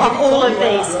example of all of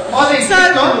these.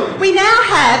 So, we now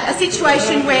have a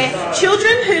situation where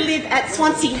children who live at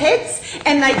Swansea Heads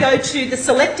and they go to the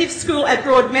selective school at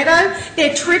Broadmeadow,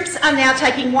 their trips are now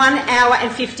taking 1 hour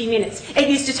and 50 minutes. It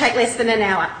used to take less than an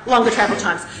hour, longer travel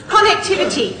times.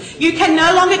 Connectivity. You can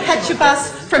no longer catch a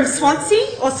bus from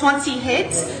Swansea or Swansea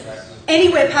Heads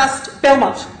anywhere past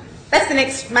Belmont. That's the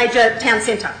next major town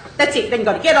centre. That's it. Then you've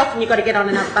got to get off and you've got to get on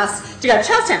another bus to go to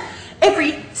Charlestown.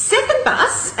 Every second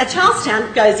bus at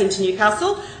Charlestown goes into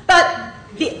Newcastle, but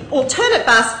the alternate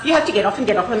bus, you have to get off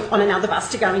on another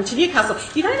bus to go into Newcastle.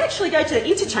 You don't actually go to the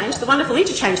interchange, the wonderful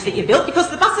interchange that you built, because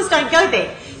the buses don't go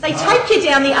there. They take you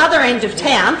down the other end of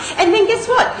town, and then guess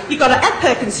what? You've got to, at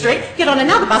Perkins Street, get on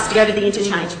another bus to go to the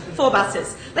interchange. 4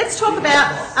 buses. Let's talk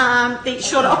about the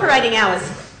shorter operating hours.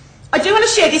 I do want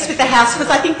to share this with the House because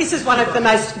I think this is one of the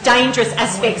most dangerous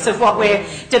aspects of what we're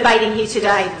debating here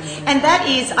today. And that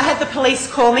is, I had the police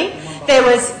call me. They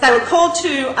were called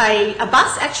to a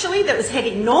bus, actually, that was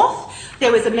heading north.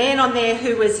 There was a man on there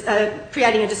who was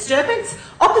creating a disturbance.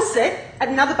 Opposite, at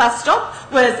another bus stop,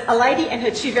 was a lady and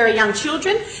her 2 very young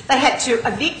children. They had to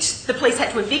evict, the police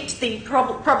had to evict the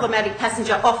problematic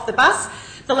passenger off the bus.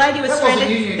 The lady was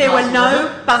stranded. There were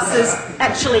no buses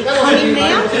actually coming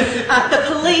now. The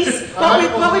police,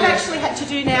 what we've actually had to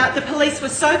do now, the police were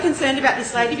so concerned about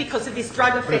this lady because of this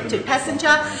drug-affected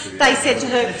passenger, they said to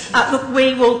her, look,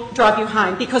 we will drive you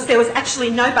home, because there was actually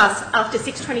no bus after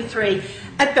 6:23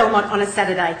 at Belmont on a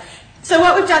Saturday. So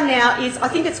what we've done now is, I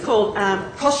think it's called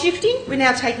cost shifting. We're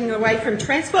now taking away from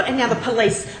transport, and now the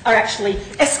police are actually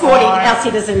escorting our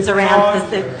citizens around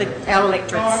our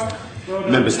electorates.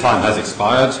 Member's time has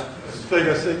expired.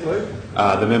 Speaker, seek leave.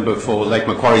 The member for Lake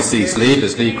Macquarie seeks leave.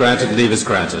 Is leave granted? Leave is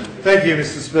granted. Thank you,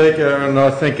 Mr Speaker, and I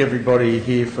thank everybody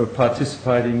here for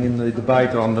participating in the debate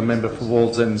on the member for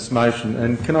Wallsend's motion.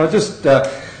 And can I just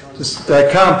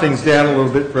calm things down a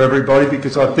little bit for everybody,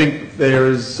 because I think there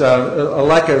is a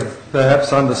lack of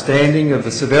perhaps understanding of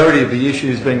the severity of the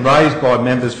issues being raised by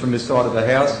members from this side of the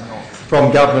House, from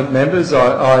government members.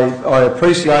 I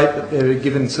appreciate that they're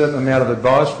given a certain amount of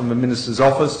advice from the Minister's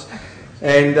office,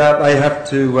 and they have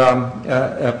to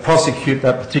prosecute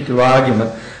that particular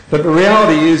argument. But the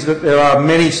reality is that there are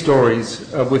many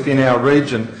stories within our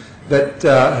region that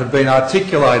have been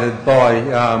articulated by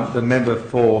the member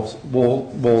for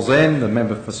Wallsend, the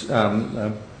member for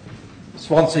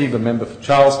Swansea, the member for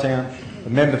Charlestown, the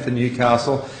member for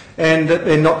Newcastle, and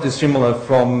they're not dissimilar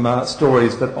from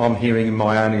stories that I'm hearing in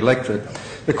my own electorate.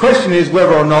 The question is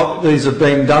whether or not these have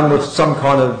been done with some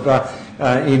kind of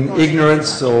in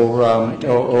ignorance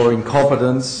or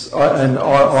incompetence, and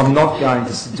I'm not going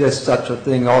to suggest such a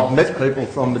thing. I've met people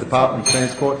from the Department of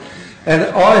Transport, and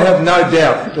I have no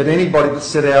doubt that anybody that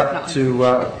set out to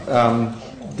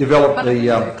develop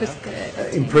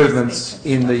the improvements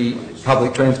in the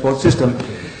public transport system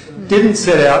didn't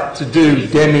set out to do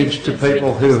damage to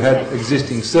people who had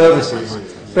existing services.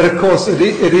 But of course it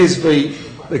is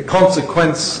the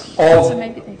consequence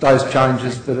of those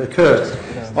changes that occurred.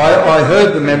 I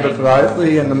heard the member for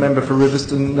Oakley and the member for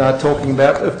Riverstone talking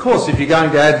about, of course, if you're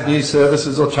going to add new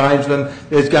services or change them,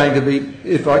 there's going to be,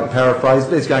 if I can paraphrase,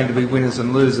 there's going to be winners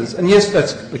and losers. And yes,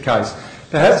 that's the case.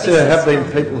 Perhaps there have been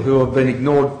people who have been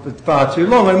ignored for far too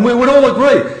long, and we would all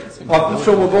agree. I'm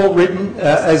sure we've all written,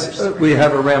 as we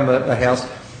have around the House,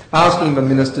 asking the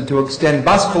Minister to extend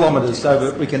bus kilometres so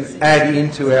that we can add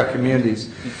into our communities.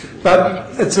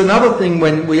 But it's another thing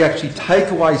when we actually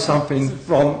take away something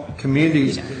from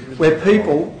communities where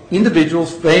people,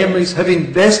 individuals, families have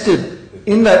invested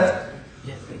in that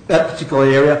particular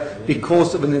area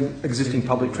because of an existing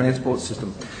public transport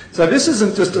system. So this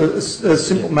isn't just a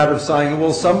simple matter of saying,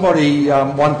 well, somebody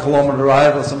 1 kilometre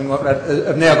over or something like that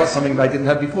have now got something they didn't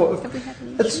have before.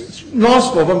 It's nice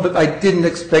for them, but they didn't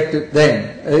expect it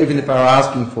then, even if they were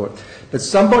asking for it. But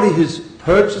somebody who's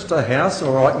purchased a house,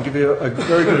 or I can give you a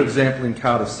very good example in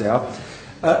Cardiff South,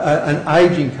 an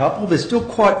ageing couple, they're still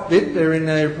quite fit, they're in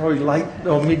their probably late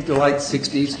or mid to late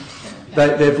 60s.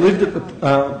 They've lived at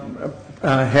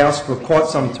the house for quite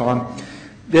some time.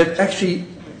 They've actually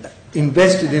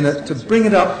invested in it to bring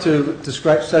it up to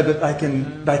scratch so that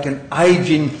they can age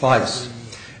in place.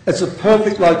 It's a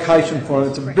perfect location for them.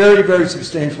 It's a very, very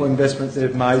substantial investment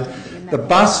they've made. The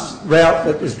bus route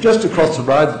that is just across the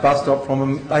road, the bus stop from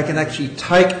them, they can actually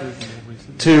take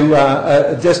to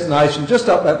a destination just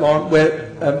up that line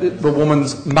where the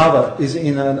woman's mother is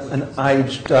in an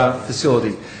aged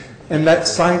facility. And that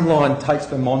same line takes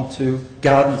them on to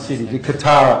Garden City, to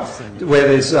Katara, where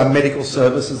there's medical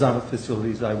services and other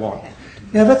facilities they want.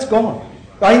 Now that's gone.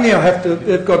 They now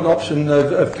they've got an option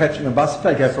of catching a bus if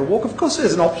they go for a walk. Of course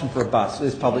there's an option for a bus,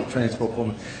 there's public transport for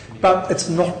them. But it's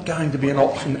not going to be an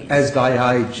option as they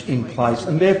age in place.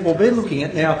 And therefore they're looking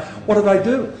at now, what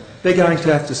do? They're going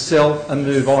to have to sell and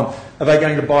move on. Are they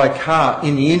going to buy a car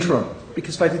in the interim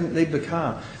because they didn't need the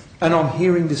car? And I'm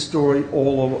hearing this story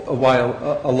all the way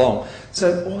along.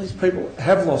 So all these people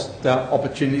have lost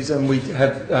opportunities, and we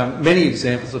have many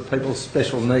examples of people with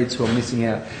special needs who are missing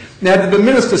out. Now, did the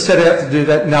Minister set out to do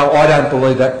that? No, I don't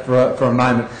believe that for a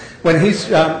moment. When he's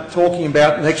talking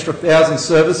about an extra 1,000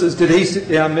 services, did he sit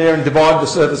down there and divide the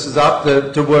services up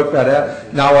to work that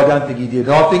out? No, I don't think he did.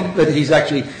 I think that he's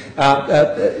actually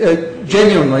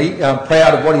genuinely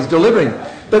proud of what he's delivering.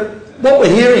 But what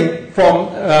we're hearing from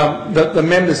the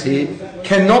members here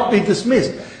cannot be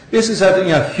dismissed. This is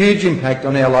having a huge impact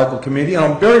on our local community, and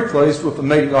I'm very pleased with the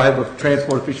meeting I had with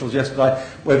transport officials yesterday,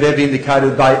 where they've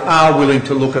indicated they are willing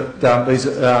to look at these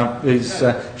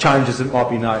changes that might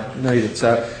be needed.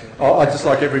 So I'd just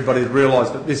like everybody to realise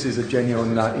that this is a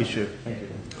genuine issue. Thank you.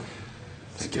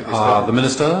 Thank you. The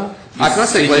Minister? Can I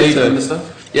seek leave to... Minister?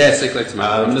 Yeah, seek leave to make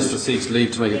the Minister seeks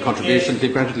leave to make a contribution.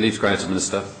 Leave granted. Leave granted,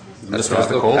 Minister. The Minister has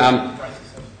the call.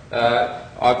 I've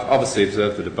obviously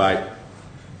observed the debate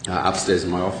upstairs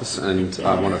in my office, and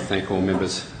I want to thank all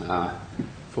members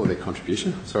for their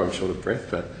contribution. Sorry I'm short of breath,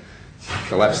 but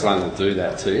the lapse line will do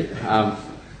that to you.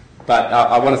 But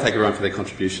I want to thank everyone for their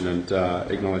contribution and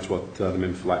acknowledge what the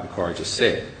member for Lake Macquarie just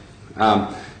said.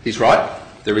 He's right.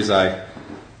 There is an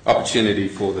opportunity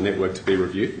for the network to be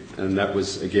reviewed, and that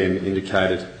was again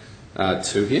indicated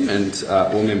to him, and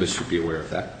all members should be aware of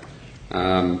that.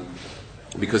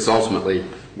 Because ultimately,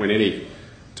 when any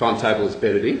timetable is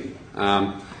bedded in,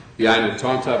 the aim of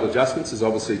timetable adjustments is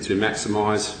obviously to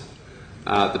maximise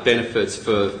the benefits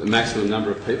for the maximum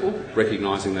number of people,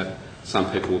 recognising that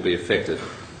some people will be affected.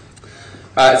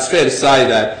 It's fair to say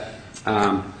that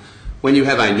when you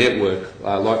have a network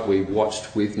like we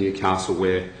watched with Newcastle,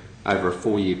 where over a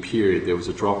 4-year period there was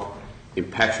a drop in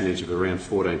patronage of around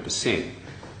 14%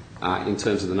 in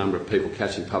terms of the number of people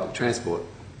catching public transport,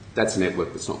 that's a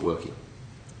network that's not working.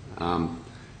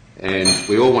 And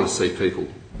we all want to see people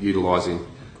utilising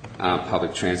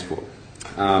public transport.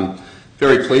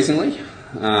 Very pleasingly,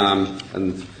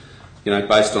 and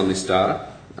based on this data,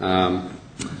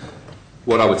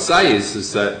 what I would say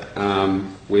is that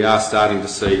we are starting to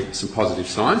see some positive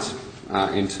signs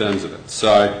in terms of it.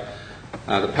 So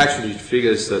the patronage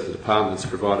figures that the department's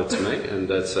provided to me, and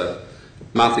that's a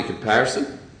monthly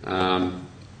comparison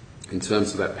in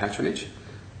terms of that patronage.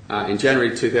 In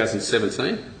January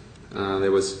 2017,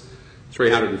 there was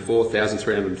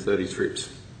 304,330 trips.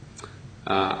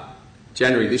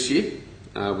 January this year,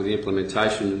 with the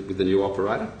implementation with the new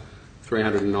operator,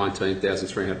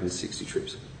 319,360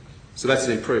 trips. So that's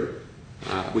an improvement,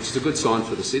 which is a good sign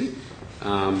for the city.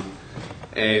 And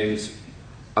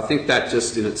I think that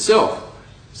just in itself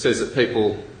says that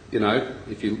people,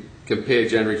 if you compare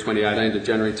January 2018 to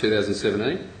January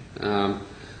 2017,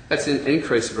 that's an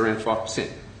increase of around 5%,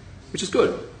 which is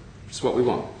good. It's what we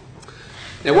want.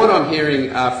 Now, what I'm hearing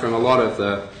from a lot of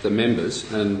the members,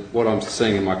 and what I'm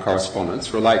seeing in my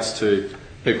correspondence, relates to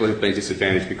people who've been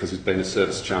disadvantaged because there's been a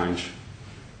service change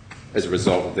as a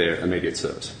result of their immediate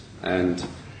service. And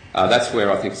that's where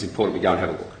I think it's important we go and have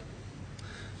a look.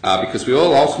 Because we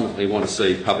all ultimately want to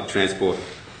see public transport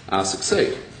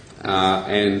succeed.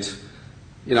 And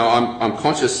I'm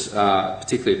conscious,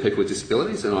 particularly of people with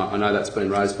disabilities, and I know that's been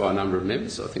raised by a number of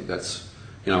members. I think that's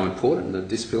important. The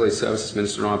Disability Services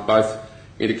Minister and I both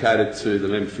indicated to the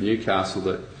member for Newcastle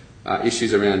that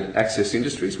issues around access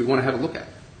industries we want to have a look at,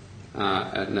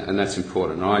 and that's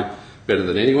important. And I, better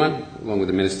than anyone, along with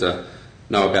the Minister,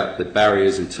 know about the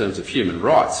barriers in terms of human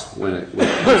rights when it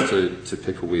comes to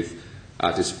people with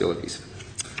disabilities.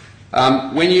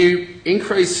 When you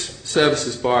increase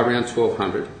services by around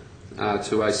 1,200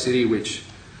 to a city which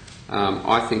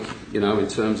I think, in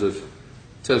terms of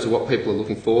what people are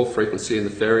looking for, frequency in the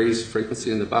ferries,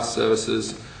 frequency in the bus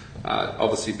services,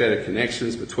 obviously better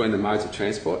connections between the modes of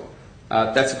transport,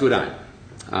 that's a good aim.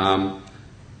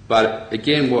 But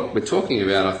again, what we're talking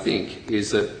about, I think,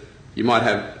 is that you might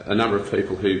have a number of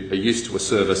people who are used to a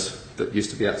service that used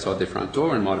to be outside their front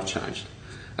door and might have changed.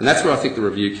 And that's where I think the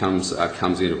review comes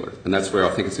into it. And that's where I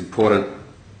think it's important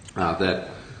that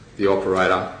the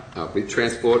operator with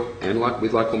transport and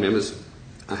with local members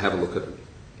have a look at it.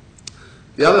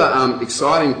 The other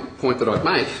exciting point that I'd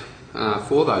make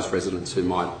for those residents who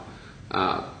might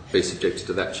be subjected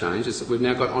to that change is that we've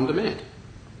now got on demand.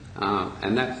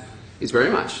 And that is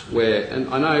very much where, and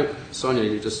I know, Sonia,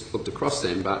 you just looked across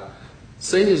them, but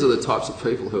seniors are the types of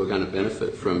people who are going to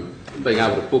benefit from being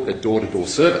able to book a door-to-door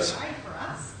service.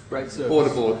 Great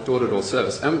service. Door-to-door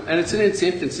service. And it's in its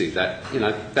infancy, that, you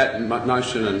know, that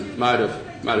notion and mode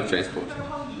of transport.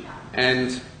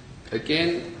 And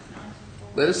again,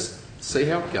 let us see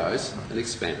how it goes and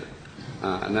expand it.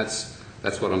 And that's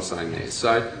what I'm saying there.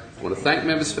 So I want to thank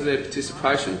members for their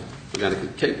participation. We're going to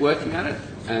keep working at it,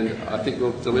 and I think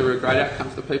we'll deliver a great outcome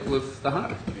for the people of the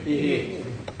Heart.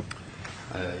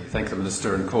 Thank the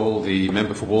Minister and call the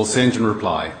member for Wallsend in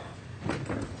reply.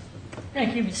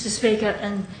 Thank you, Mr Speaker.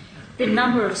 And the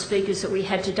number of speakers that we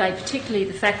had today, particularly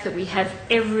the fact that we have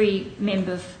every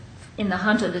member in the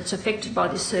Hunter that's affected by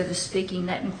this service speaking,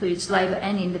 that includes Labor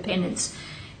and Independents,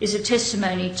 is a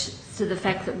testimony to the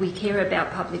fact that we care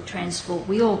about public transport.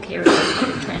 We all care about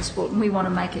public transport and we want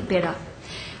to make it better.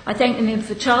 I thank the member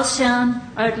for Charlestown,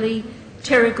 Oatley,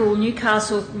 Terrigal,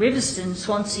 Newcastle, Riverstone,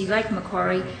 Swansea, Lake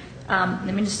Macquarie,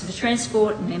 the Minister for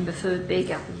Transport and member for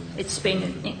Bega. It's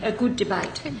been a good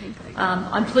debate.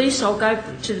 I'm pleased, I'll go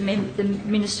to the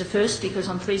Minister first because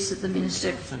I'm pleased that the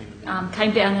Minister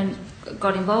came down and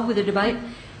got involved with the debate.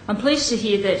 I'm pleased to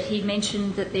hear that he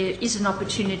mentioned that there is an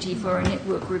opportunity for a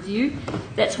network review.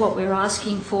 That's what we're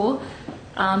asking for,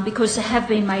 because there have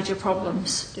been major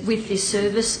problems with this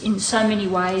service in so many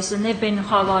ways, and they've been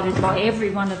highlighted by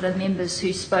every one of the members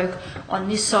who spoke on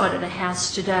this side of the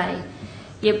House today.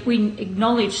 Yet we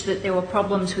acknowledge that there were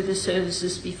problems with the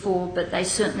services before, but they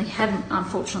certainly haven't,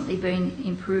 unfortunately, been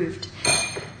improved.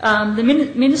 The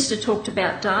Minister talked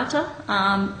about data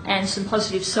and some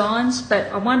positive signs, but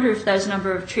I wonder if those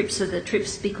number of trips are the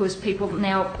trips because people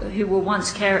now who were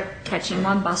once catching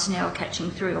one bus now are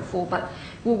catching 3 or 4, but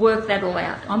we'll work that all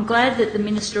out. I'm glad that the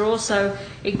Minister also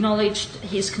acknowledged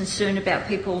his concern about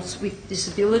people with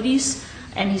disabilities,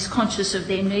 and he's conscious of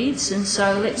their needs, and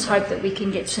so let's hope that we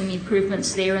can get some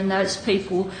improvements there, and those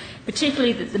people,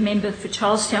 particularly that the member for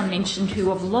Charlestown mentioned, who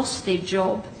have lost their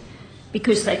job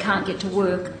because they can't get to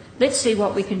work. Let's see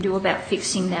what we can do about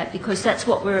fixing that, because that's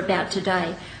what we're about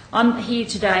today. I'm here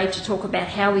today to talk about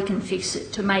how we can fix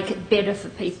it, to make it better for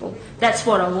people. That's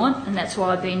what I want, and that's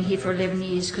why I've been here for 11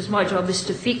 years, because my job is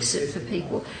to fix it for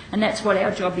people, and that's what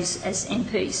our job is as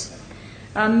MPs.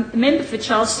 The member for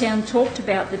Charlestown talked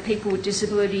about the people with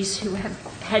disabilities who have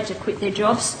had to quit their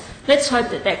jobs. Let's hope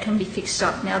that that can be fixed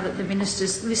up now that the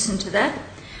Minister's listened to that.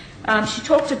 She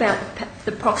talked about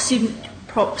the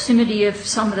proximity of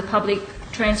some of the public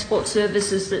transport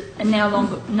services that are no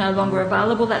longer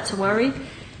available. That's a worry.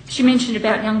 She mentioned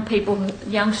about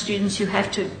young students who have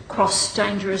to cross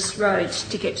dangerous roads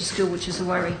to get to school, which is a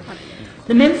worry.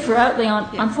 The member for Oatley,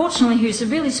 unfortunately, who's a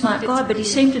really smart guy, but he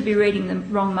seemed to be reading the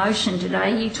wrong motion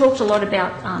today. He talked a lot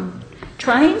about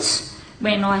trains,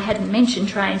 when I hadn't mentioned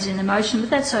trains in the motion, but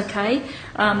that's okay.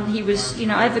 He was,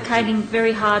 advocating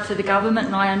very hard for the government,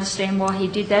 and I understand why he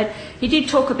did that. He did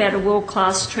talk about a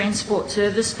world-class transport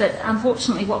service, but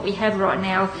unfortunately what we have right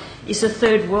now is a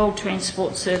third world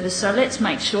transport service, so let's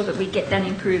make sure that we get that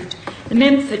improved. The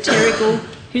member for Terrigal,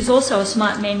 who's also a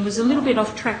smart man, was a little bit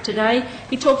off track today.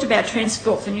 He talked about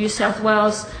Transport for New South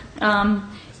Wales.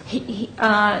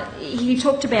 He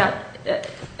talked about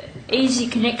easy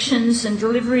connections and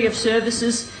delivery of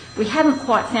services. We haven't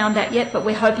quite found that yet, but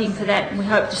we're hoping for that, and we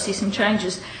hope to see some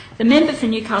changes. The member for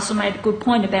Newcastle made a good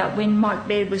point about when Mike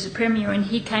Baird was a Premier and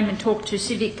he came and talked to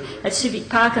at Civic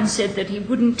Park and said that he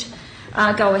wouldn't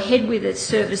go ahead with its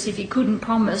service if he couldn't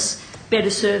promise better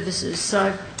services.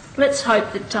 So let's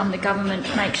hope that the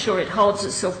government makes sure it holds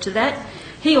itself to that.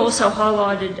 He also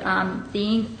highlighted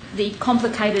the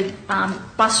complicated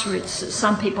bus routes that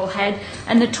some people had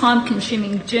and the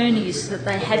time-consuming journeys that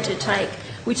they had to take,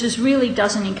 which really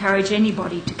doesn't encourage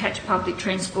anybody to catch public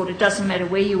transport. It doesn't matter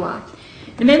where you are.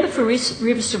 The member for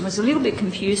Riverstone was a little bit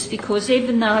confused because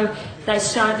even though they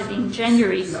started in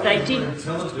January, they did.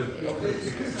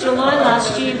 July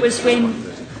last year was when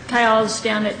Keolis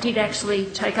down it did actually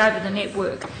take over the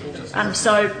network.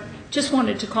 So just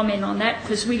wanted to comment on that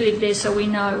because we live there, so we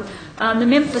know. The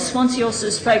member for Swansea also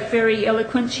spoke very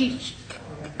eloquently.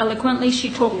 She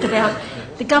talked about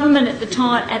the government at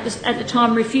the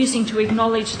time refusing to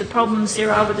acknowledge the problems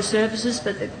there are with the services,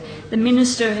 but the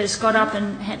minister has got up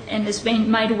and has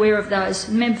been made aware of those.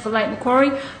 The member for Lake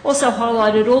Macquarie also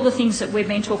highlighted all the things that we've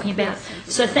been talking about.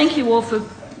 So thank you all for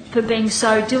being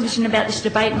so diligent about this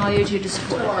debate, and I urge you to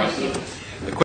support it. Thank you.